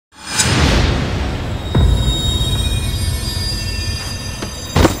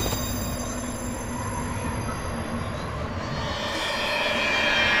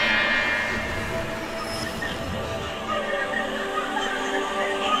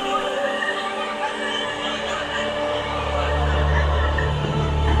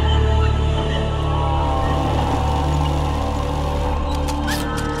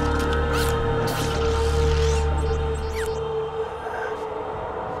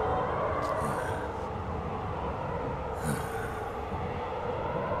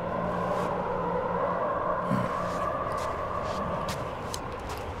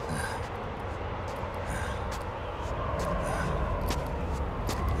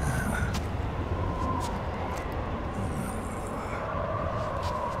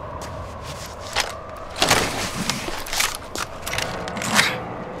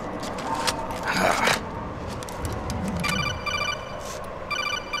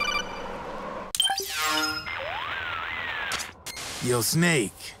Yo,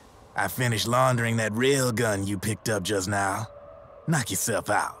 Snake, I finished laundering that rail gun you picked up just now. Knock yourself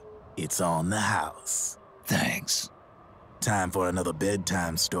out. It's on the house. Thanks. Time for another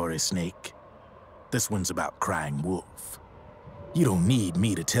bedtime story, Snake. This one's about crying wolf. You don't need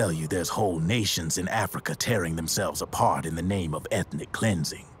me to tell you there's whole nations in Africa tearing themselves apart in the name of ethnic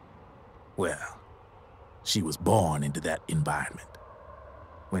cleansing. Well, she was born into that environment.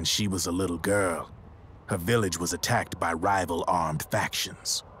 When she was a little girl, her village was attacked by rival armed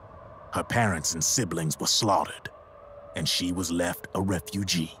factions. Her parents and siblings were slaughtered, and she was left a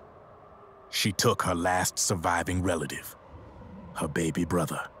refugee. She took her last surviving relative, her baby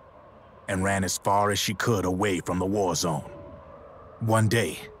brother, and ran as far as she could away from the war zone. One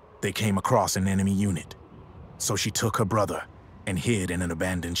day, they came across an enemy unit, so she took her brother and hid in an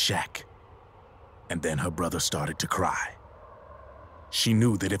abandoned shack. And then her brother started to cry. She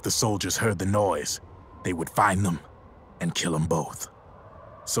knew that if the soldiers heard the noise, they would find them and kill them both.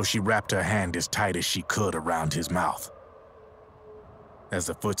 So she wrapped her hand as tight as she could around his mouth. As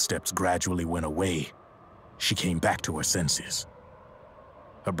the footsteps gradually went away, she came back to her senses.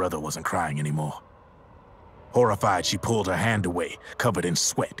 Her brother wasn't crying anymore. Horrified, she pulled her hand away, covered in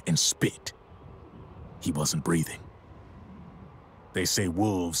sweat and spit. He wasn't breathing. They say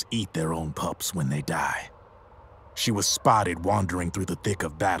wolves eat their own pups when they die. She was spotted wandering through the thick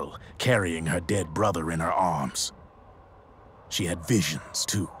of battle, carrying her dead brother in her arms. She had visions,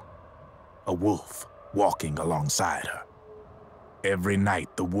 too. A wolf walking alongside her. Every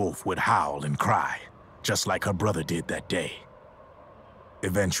night, the wolf would howl and cry, just like her brother did that day.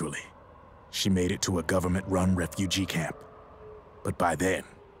 Eventually, she made it to a government-run refugee camp. But by then,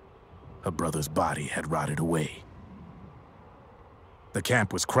 her brother's body had rotted away. The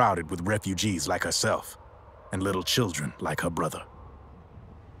camp was crowded with refugees like herself, and little children like her brother.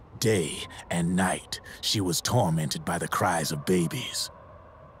 Day and night, she was tormented by the cries of babies.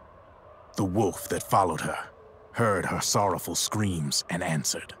 The wolf that followed her heard her sorrowful screams and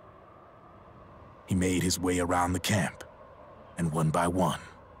answered. He made his way around the camp, and one by one,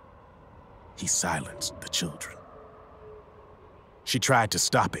 he silenced the children. She tried to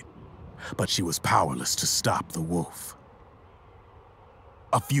stop it, but she was powerless to stop the wolf.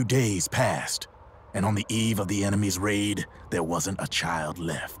 A few days passed, and on the eve of the enemy's raid, there wasn't a child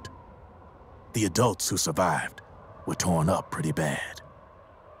left. The adults who survived were torn up pretty bad.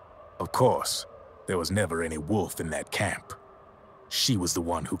 Of course, there was never any wolf in that camp. She was the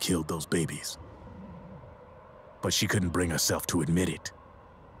one who killed those babies. But she couldn't bring herself to admit it.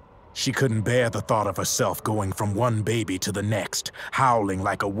 She couldn't bear the thought of herself going from one baby to the next, howling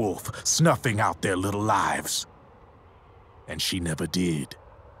like a wolf, snuffing out their little lives. And she never did,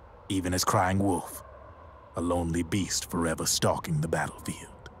 even as crying wolf, a lonely beast forever stalking the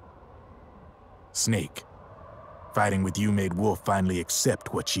battlefield. Snake, fighting with you made Wolf finally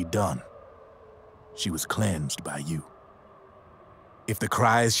accept what she'd done. She was cleansed by you. If the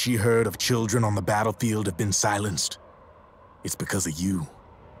cries she heard of children on the battlefield have been silenced, it's because of you.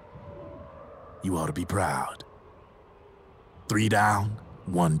 You ought to be proud. 3 down,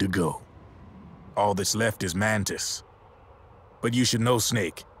 1 to go. All that's left is Mantis. But you should know,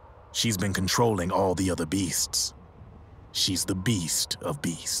 Snake, she's been controlling all the other beasts. She's the beast of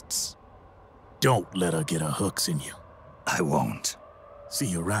beasts. Don't let her get her hooks in you. I won't. See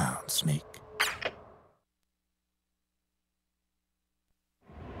you around, Snake.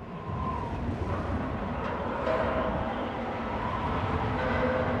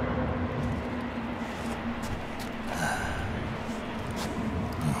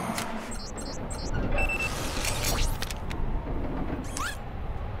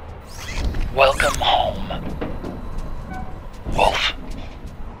 Welcome home, Wolf.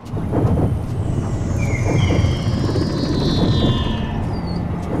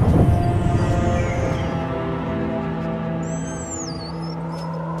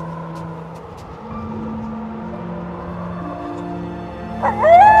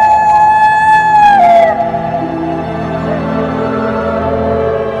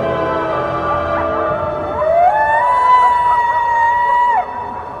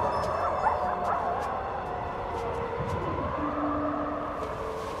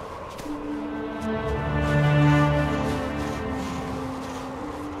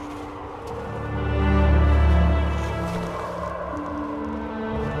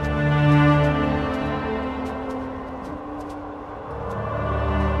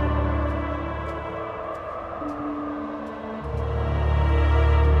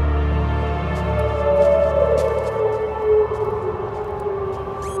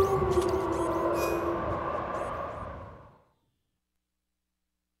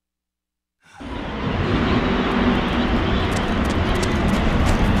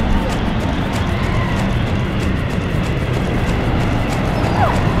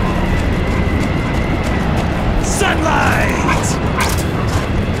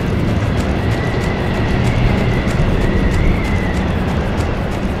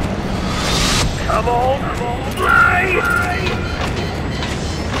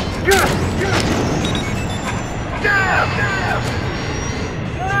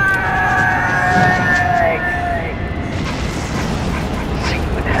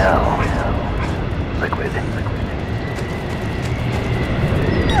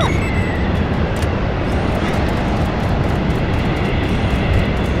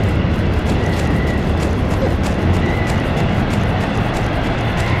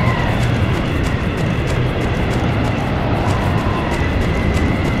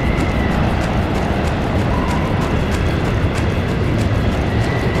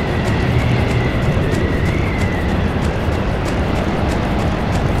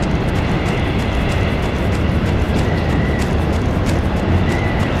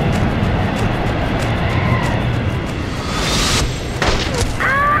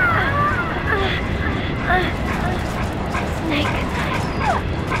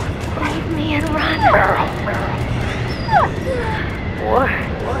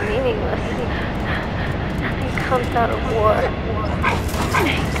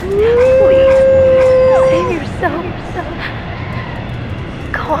 Please, save yourself.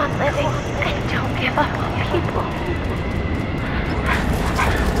 Go on living and don't give up on people.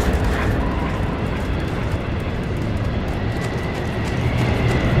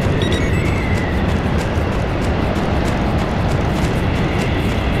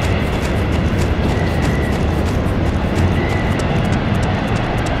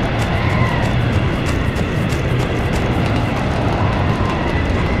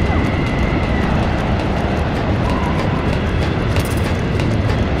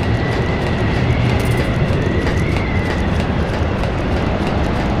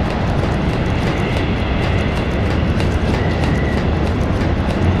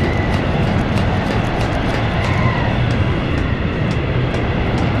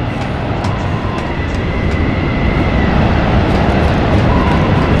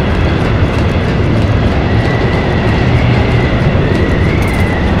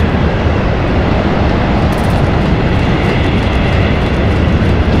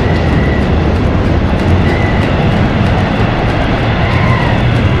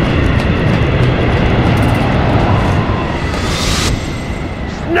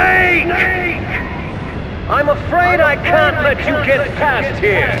 I'm afraid I can't let you get past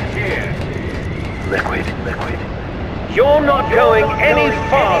here. Liquid. You're not going any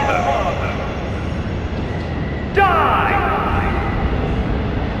farther. Die!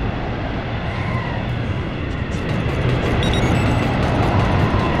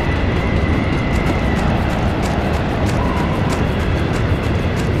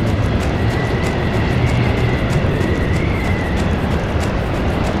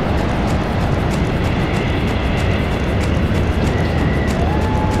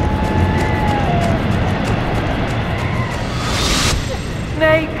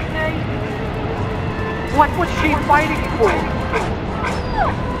 What was she fighting for?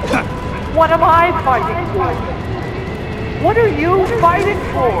 What am I fighting for? What are you fighting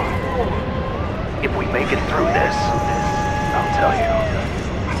for? If we make it through this, I'll tell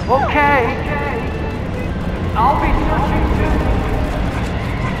you. Okay. I'll be searching too.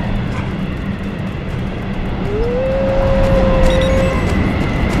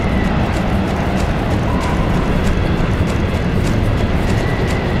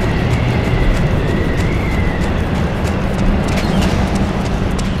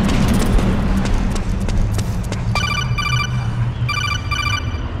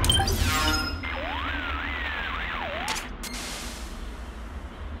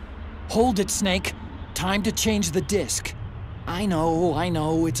 Hold it, Snake. Time to change the disc. I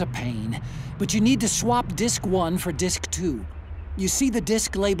know, it's a pain. But you need to swap disc 1 for disc 2. You see the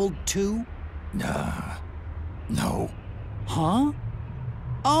disc labeled 2? No. Huh?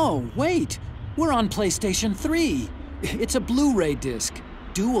 Oh, wait. We're on PlayStation 3. It's a Blu-ray disc.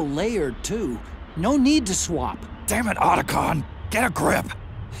 Dual layered, too. No need to swap. Damn it, Otacon! Get a grip!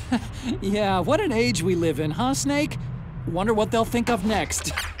 Yeah, what an age we live in, huh, Snake? Wonder what they'll think of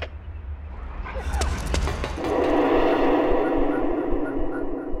next.